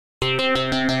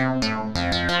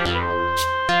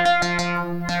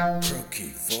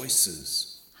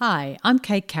Hi, I'm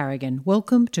Kate Carrigan.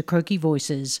 Welcome to Croaky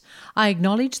Voices. I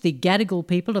acknowledge the Gadigal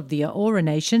people of the Eora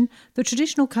Nation, the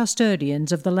traditional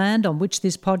custodians of the land on which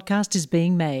this podcast is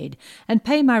being made, and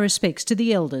pay my respects to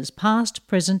the elders past,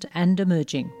 present and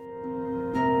emerging.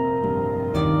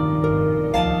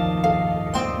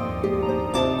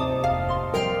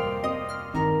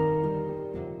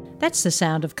 That's the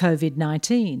sound of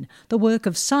COVID-19, the work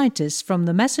of scientists from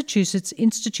the Massachusetts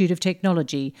Institute of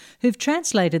Technology who've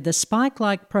translated the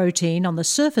spike-like protein on the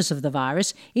surface of the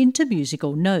virus into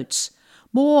musical notes.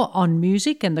 More on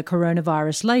music and the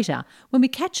coronavirus later when we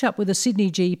catch up with a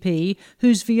Sydney GP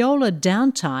whose viola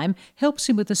downtime helps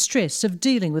him with the stress of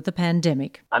dealing with the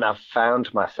pandemic. And I've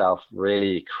found myself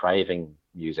really craving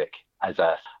music as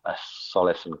a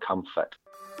solace and comfort.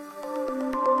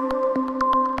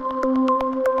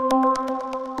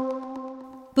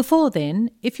 Before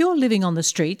then, if you're living on the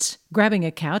streets, grabbing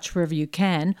a couch wherever you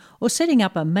can, or setting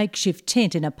up a makeshift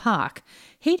tent in a park,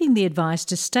 heeding the advice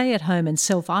to stay at home and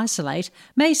self-isolate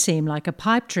may seem like a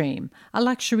pipe dream, a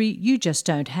luxury you just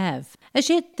don't have. As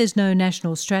yet, there's no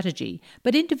national strategy,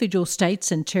 but individual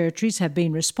states and territories have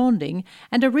been responding,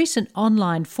 and a recent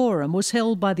online forum was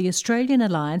held by the Australian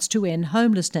Alliance to End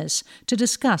Homelessness to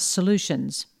discuss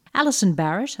solutions. Alison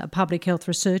Barrett, a public health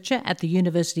researcher at the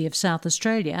University of South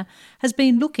Australia, has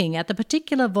been looking at the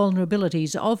particular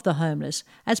vulnerabilities of the homeless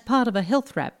as part of a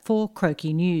health wrap for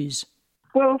Croaky News.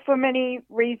 Well, for many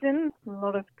reasons, a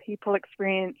lot of people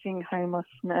experiencing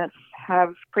homelessness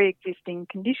have pre-existing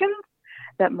conditions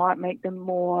that might make them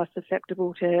more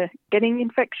susceptible to getting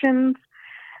infections.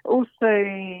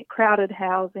 Also, crowded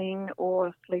housing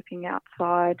or sleeping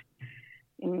outside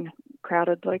in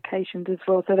crowded locations as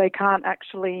well, so they can't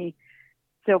actually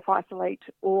self-isolate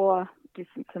or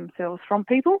distance themselves from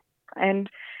people, and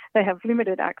they have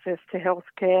limited access to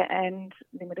healthcare and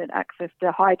limited access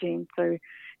to hygiene, so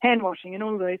hand washing and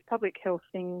all those public health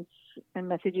things and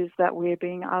messages that we're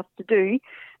being asked to do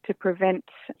to prevent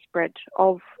spread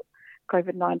of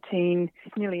COVID-19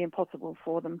 is nearly impossible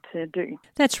for them to do.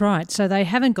 That's right. So they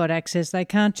haven't got access. They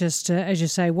can't just, as you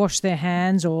say, wash their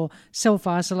hands or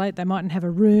self-isolate. They mightn't have a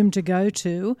room to go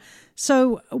to.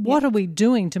 So what are we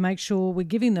doing to make sure we're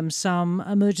giving them some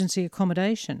emergency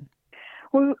accommodation?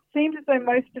 Well, it seems as though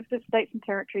most of the states and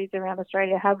territories around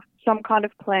Australia have some kind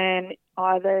of plan,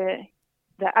 either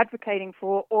they're advocating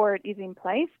for or it is in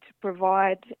place to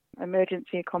provide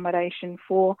emergency accommodation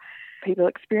for people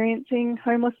experiencing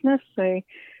homelessness. So,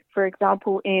 for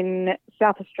example, in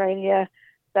South Australia,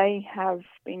 they have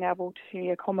been able to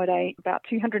accommodate about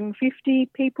 250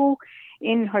 people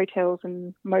in hotels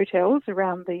and motels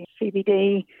around the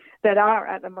CBD that are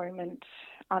at the moment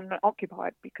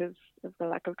unoccupied because of the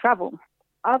lack of travel.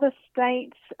 Other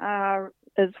states are,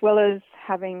 as well as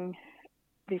having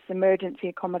this emergency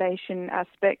accommodation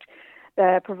aspect,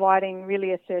 they're providing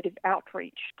really assertive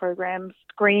outreach programs,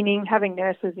 screening, having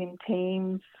nurses in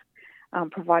teams,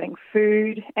 providing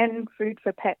food and food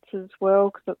for pets as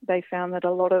well, because they found that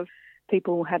a lot of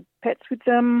people had pets with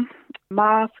them,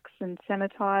 masks and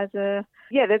sanitizer.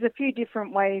 Yeah, there's a few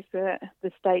different ways that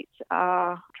the states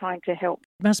are trying to help.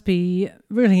 It must be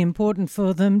really important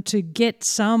for them to get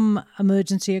some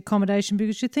emergency accommodation,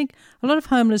 because you think a lot of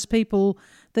homeless people,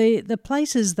 the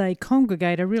places they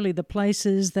congregate are really the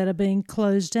places that are being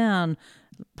closed down,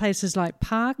 places like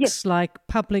parks, like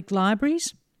public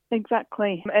libraries.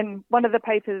 Exactly. And one of the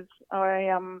papers I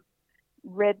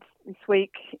read this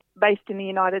week, based in the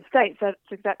United States, that's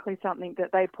exactly something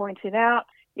that they pointed out.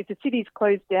 If the city's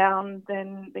closed down,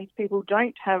 then these people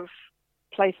don't have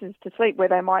places to sleep where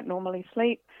they might normally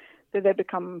sleep, so they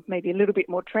become maybe a little bit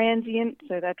more transient,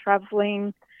 so they're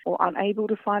travelling or unable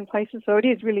to find places. So it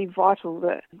is really vital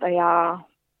that they are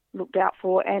looked out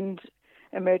for and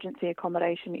emergency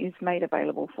accommodation is made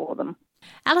available for them.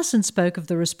 Alison spoke of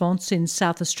the response in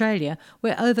South Australia,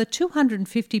 where over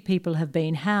 250 people have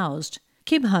been housed.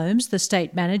 Kim Holmes, the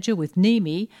state manager with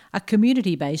NEMI, a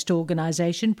community-based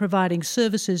organisation providing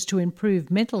services to improve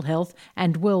mental health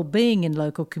and well-being in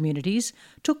local communities,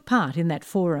 took part in that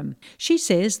forum. She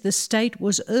says the state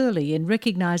was early in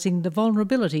recognising the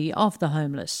vulnerability of the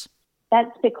homeless.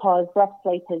 That's because rough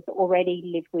sleepers already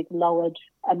live with lowered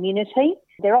immunity.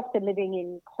 They're often living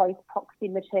in close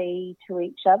proximity to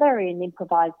each other in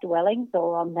improvised dwellings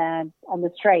or on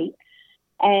the street.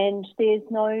 And there's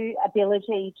no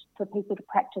ability for people to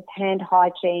practice hand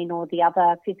hygiene or the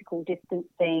other physical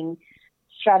distancing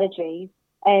strategies.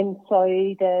 And so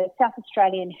the South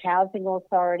Australian Housing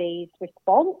Authority's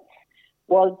response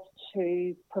was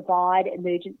to provide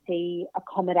emergency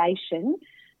accommodation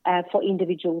for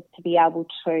individuals to be able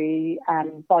to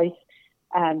both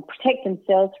protect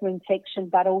themselves from infection,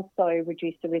 but also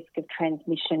reduce the risk of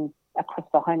transmission across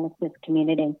the homelessness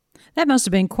community. That must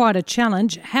have been quite a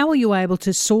challenge. How were you able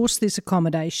to source this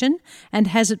accommodation, and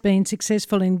has it been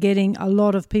successful in getting a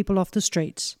lot of people off the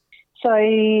streets? So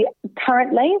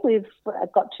currently we've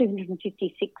got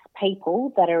 256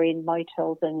 people that are in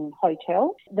motels and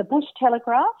hotels. The Bush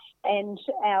Telegraph and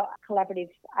our collaborative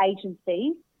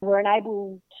agencies were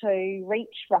enabled to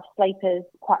reach rough sleepers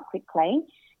quite quickly,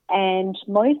 and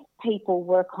most people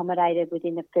were accommodated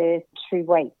within the first 2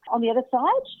 weeks. On the other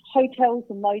side, hotels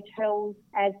and motels,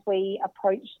 as we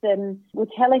approached them, were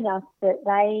telling us that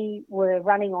they were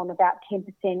running on about 10%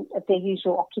 of their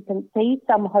usual occupancy.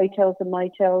 Some hotels and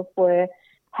motels were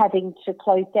having to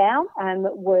close down and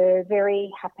were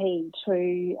very happy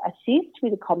to assist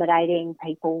with accommodating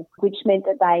people, which meant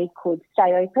that they could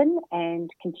stay open and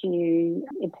continue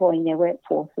employing their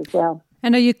workforce as well.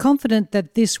 And are you confident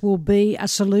that this will be a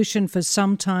solution for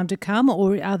some time to come,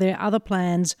 or are there other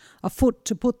plans afoot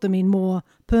to put them in more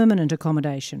permanent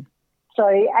accommodation? So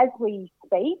as we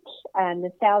speak,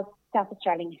 the South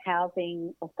Australian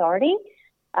Housing Authority,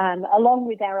 along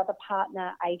with our other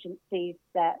partner agencies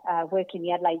that work in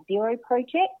the Adelaide Zero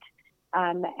project,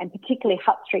 and particularly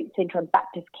Hutt Street Centre and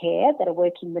Baptist Care that are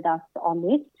working with us on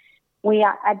this, we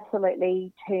are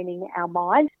absolutely turning our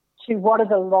minds to what are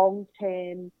the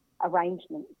long-term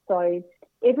arrangements. So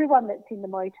everyone that's in the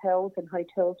motels and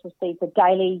hotels receives a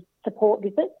daily support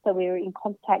visit, so we're in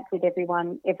contact with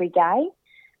everyone every day.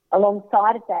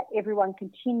 Alongside of that, everyone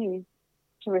continues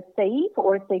to receive,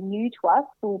 or if they're new to us,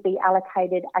 will be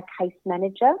allocated a case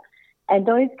manager, and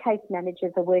those case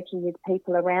managers are working with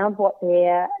people around what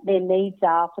their needs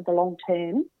are for the long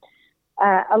term.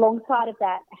 Alongside of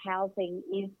that, housing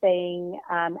is being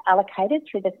allocated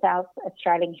through the South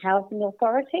Australian Housing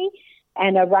Authority,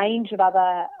 and a range of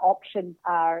other options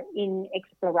are in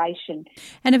exploration.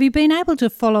 And have you been able to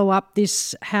follow up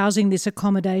this housing, this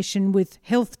accommodation with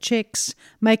health checks,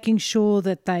 making sure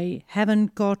that they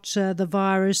haven't got the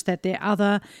virus, that their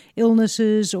other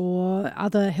illnesses or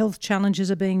other health challenges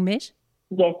are being met?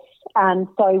 Yes.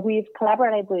 So we've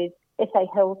collaborated with SA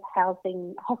Health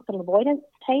Housing Hospital Avoidance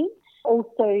Team,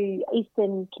 also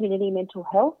Eastern Community Mental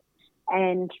Health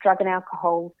and Drug and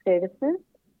Alcohol Services,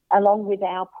 along with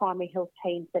our primary health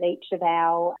teams at each of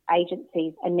our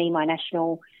agencies, Anemo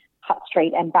National, Hutt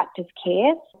Street and Baptist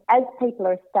Care. As people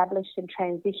are established and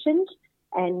transitioned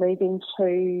and move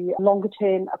into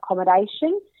longer-term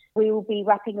accommodation, we will be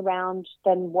wrapping around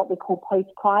them what we call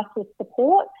post-crisis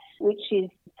support, which is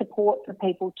support for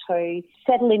people to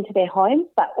settle into their homes,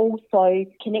 but also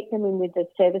connect them in with the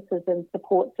services and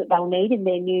supports that they'll need in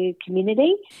their new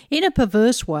community. In a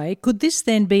perverse way, could this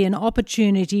then be an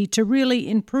opportunity to really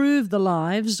improve the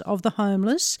lives of the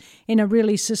homeless in a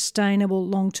really sustainable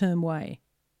long-term way?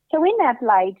 So in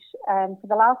Adelaide, for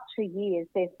the last 2 years,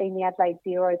 there's been the Adelaide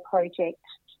Zero project,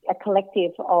 a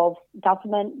collective of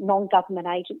government, non-government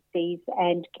agencies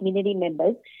and community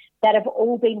members that have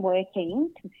all been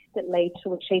working consistently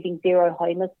to achieving zero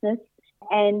homelessness.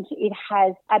 And it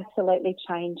has absolutely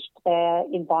changed the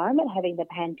environment, having the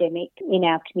pandemic in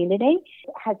our community.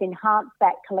 It has enhanced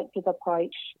that collective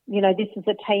approach. You know, this is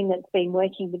a team that's been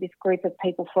working with this group of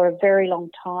people for a very long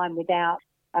time without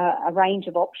a range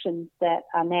of options that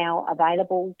are now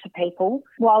available to people.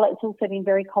 While it's also been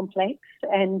very complex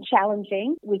and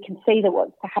challenging, we can see that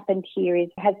what's happened here is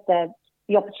has the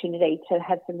opportunity to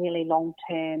have some really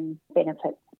long-term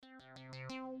benefits.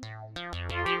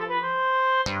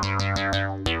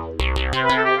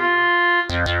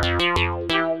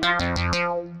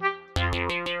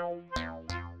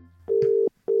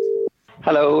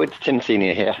 Hello, it's Tim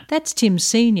Senior here. That's Tim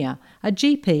Senior, a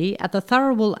GP at the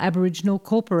Tharawal Aboriginal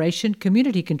Corporation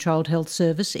Community Controlled Health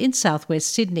Service in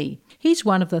southwest Sydney. He's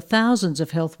one of the thousands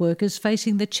of health workers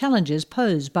facing the challenges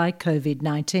posed by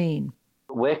COVID-19.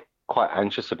 We're quite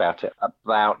anxious about it.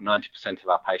 About 90% of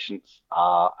our patients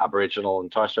are Aboriginal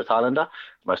and Torres Strait Islander,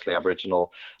 mostly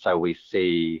Aboriginal. So we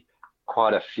see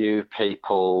quite a few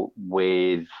people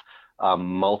with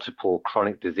multiple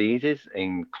chronic diseases,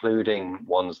 including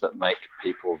ones that make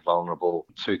people vulnerable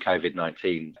to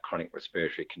COVID-19, chronic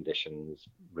respiratory conditions,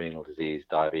 renal disease,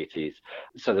 diabetes.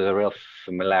 So there's a real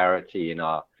familiarity in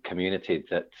our community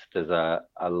that there's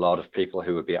a lot of people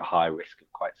who would be at high risk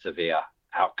of quite severe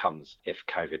outcomes if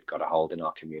COVID got a hold in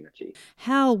our community.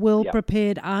 How well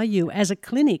prepared are you as a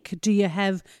clinic? Do you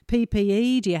have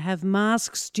PPE? Do you have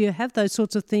masks? Do you have those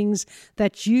sorts of things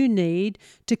that you need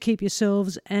to keep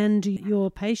yourselves and your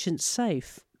patients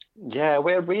safe? Yeah,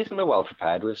 we're reasonably well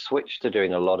prepared. We've switched to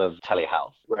doing a lot of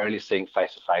telehealth. We're only seeing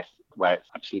face-to-face where it's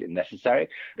absolutely necessary.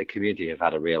 The community have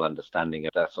had a real understanding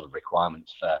of the sort of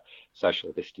requirements for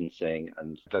social distancing,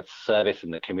 and the service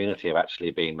in the community have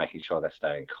actually been making sure they're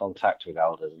staying in contact with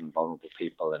elders and vulnerable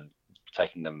people and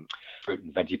taking them fruit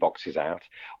and veggie boxes out.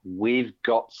 We've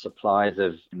got supplies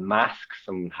of masks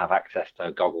and have access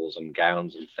to goggles and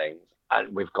gowns and things.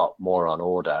 And we've got more on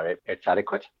order. It's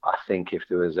adequate. I think if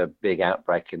there was a big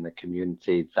outbreak in the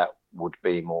community, that would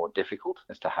be more difficult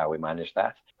as to how we manage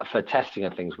that. For testing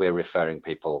and things, we're referring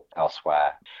people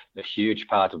elsewhere. A huge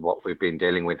part of what we've been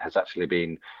dealing with has actually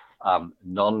been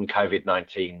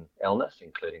non-COVID-19 illness,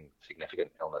 including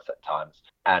significant illness at times,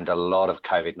 and a lot of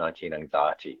COVID-19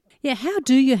 anxiety. Yeah, how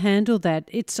do you handle that?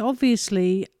 It's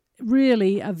obviously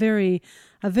really a very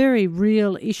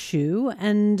real issue,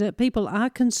 and people are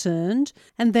concerned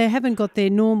and they haven't got their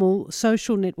normal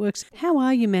social networks. How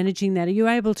are you managing that? Are you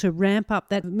able to ramp up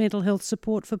that mental health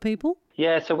support for people?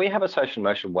 Yeah, so we have a social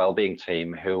emotional wellbeing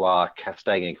team who are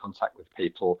staying in contact with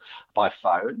people by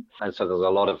phone. And so there's a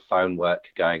lot of phone work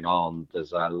going on.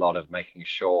 There's a lot of making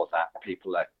sure that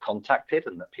people are contacted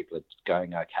and that people are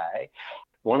going okay.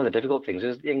 One of the difficult things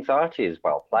is the anxiety is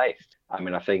well placed. I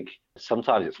mean, I think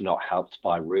sometimes it's not helped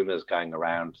by rumours going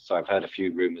around. So I've heard a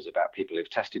few rumours about people who've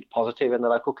tested positive in the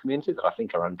local community that I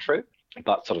think are untrue,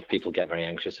 but sort of people get very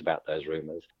anxious about those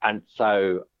rumours. And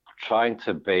so trying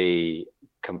to be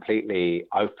completely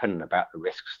open about the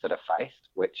risks that are faced,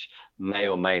 which may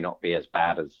or may not be as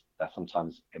bad as they're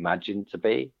sometimes imagined to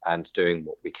be, and doing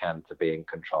what we can to be in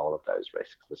control of those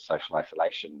risks, the social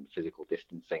isolation, physical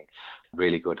distancing,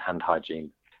 really good hand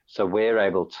hygiene. So we're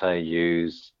able to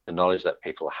use the knowledge that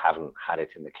people haven't had it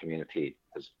in the community,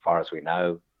 as far as we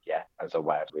know, as a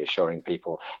way of reassuring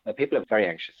people that people are very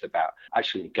anxious about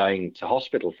actually going to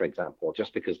hospital, for example,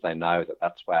 just because they know that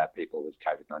that's where people with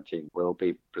COVID-19 will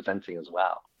be presenting as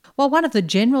well. Well, one of the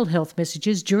general health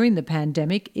messages during the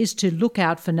pandemic is to look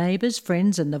out for neighbours,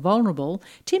 friends and the vulnerable.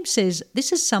 Tim says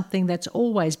this is something that's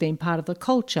always been part of the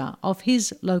culture of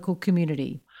his local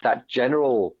community. That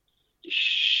general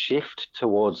shift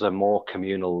towards a more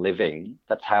communal living,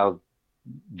 that's how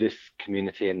this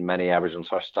community and many Aboriginal and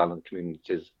Torres Strait Islander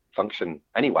communities function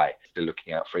anyway. They're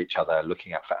looking out for each other,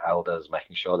 looking out for elders,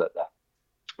 making sure that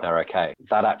they're okay.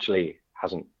 That actually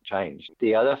hasn't changed.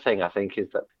 The other thing I think is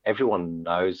that everyone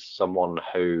knows someone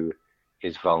who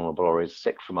is vulnerable or is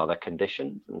sick from other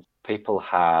conditions, and people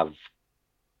have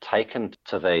taken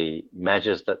to the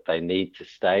measures that they need to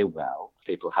stay well.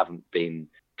 People haven't been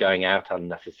going out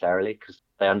unnecessarily because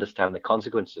they understand the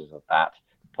consequences of that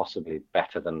possibly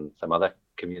better than some other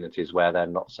communities where they're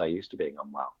not so used to being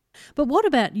unwell. But what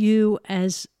about you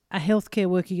as a healthcare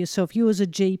worker yourself, you as a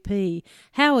GP?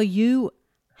 How are you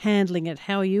handling it?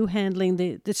 How are you handling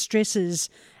the stresses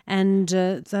and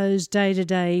those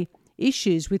day-to-day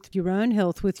issues with your own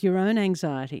health, with your own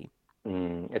anxiety?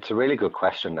 It's a really good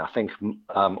question. I think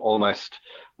almost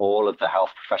all of the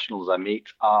health professionals I meet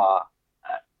are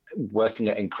working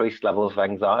at increased levels of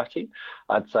anxiety.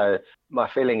 And so my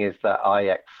feeling is that I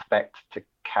expect to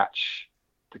catch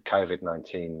the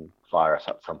COVID-19 virus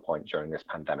at some point during this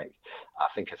pandemic. I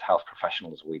think as health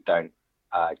professionals, we don't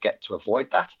get to avoid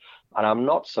that. And I'm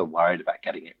not so worried about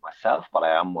getting it myself, but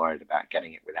I am worried about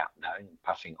getting it without knowing and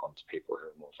passing it on to people who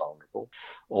are more vulnerable.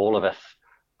 All of us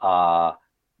are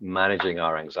managing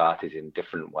our anxieties in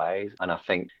different ways. And I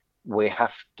think we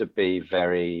have to be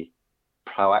very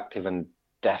proactive and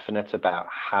definite about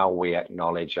how we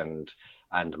acknowledge and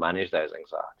manage those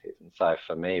anxieties. And so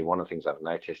for me, one of the things I've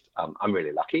noticed, I'm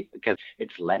really lucky because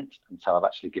it's Lent. And so I've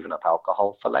actually given up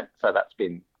alcohol for Lent. So that's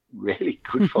been really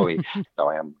good for me. So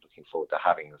I am looking forward to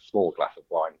having a small glass of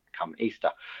wine come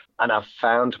Easter. And I've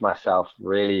found myself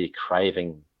really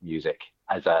craving music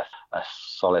as a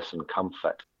solace and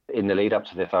comfort. In the lead up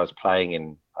to this, I was playing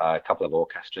in a couple of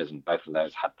orchestras, and both of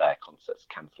those had their concerts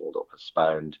cancelled or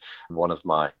postponed. One of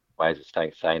my ways of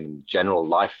staying sane in general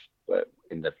life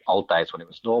in the old days when it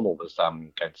was normal was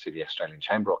going to see the Australian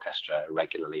Chamber Orchestra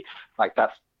regularly. Like,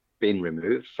 that's been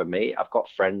removed for me. I've got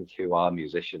friends who are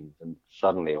musicians and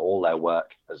suddenly all their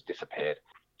work has disappeared.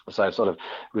 So I've sort of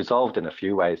resolved in a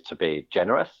few ways to be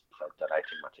generous. So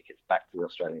donating my tickets back to the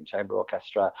Australian Chamber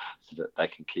Orchestra so that they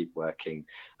can keep working,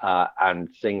 and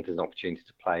seeing it as an opportunity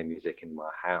to play music in my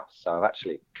house. So I've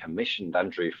actually commissioned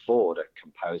Andrew Ford, a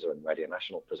composer and Radio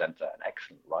National presenter, an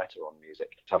excellent writer on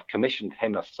music. So I've commissioned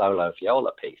him a solo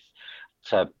viola piece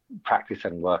to practice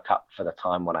and work up for the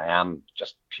time when I am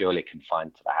just purely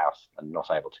confined to the house and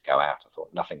not able to go out. I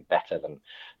thought nothing better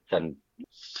than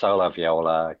solo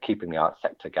viola, keeping the arts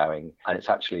sector going. And it's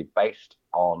actually based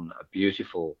on a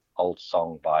beautiful old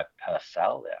song by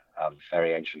Purcell, a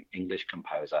very ancient English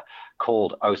composer,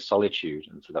 called "O Solitude,"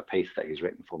 and so the piece that he's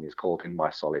written for me is called "In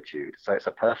My Solitude." So it's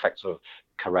a perfect sort of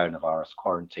coronavirus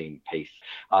quarantine piece.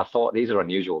 I thought these are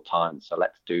unusual times, so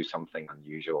let's do something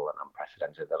unusual and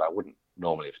unprecedented that I wouldn't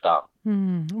normally have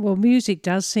done. Well, music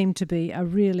does seem to be a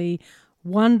really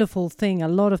wonderful thing. A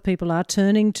lot of people are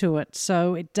turning to it,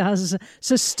 so it does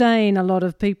sustain a lot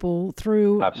of people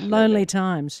through lonely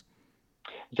times.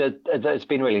 It's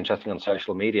been really interesting on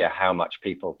social media how much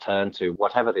people turn to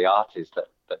whatever the art is that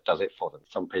does it for them.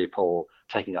 Some people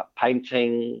taking up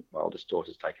painting, my oldest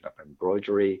daughter's taken up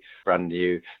embroidery, brand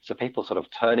new. So people sort of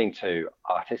turning to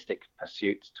artistic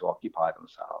pursuits to occupy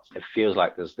themselves. It feels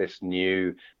like there's this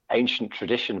new ancient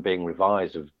tradition being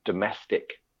revised of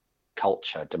domestic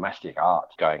culture, domestic art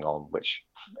going on, which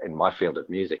in my field of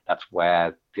music, that's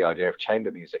where the idea of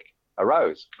chamber music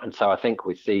arose. And so I think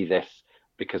we see this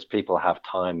because people have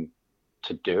time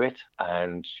to do it,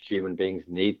 and human beings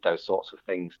need those sorts of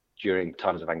things during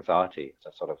times of anxiety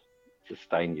to sort of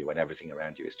sustain you when everything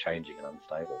around you is changing and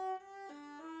unstable.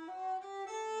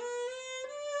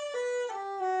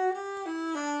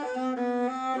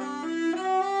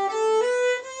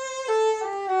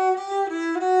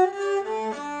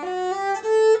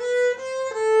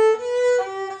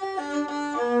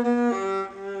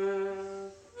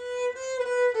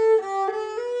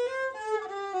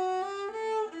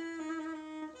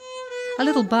 A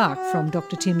little bark from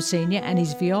Dr. Tim Senior and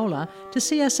his viola to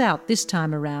see us out this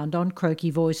time around on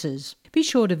Croaky Voices. Be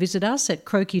sure to visit us at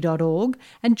croaky.org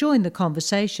and join the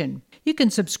conversation. You can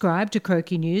subscribe to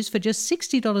Croaky News for just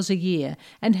 $60 a year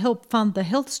and help fund the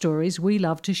health stories we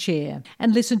love to share.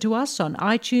 And listen to us on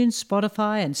iTunes,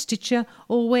 Spotify and Stitcher,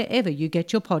 or wherever you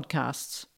get your podcasts.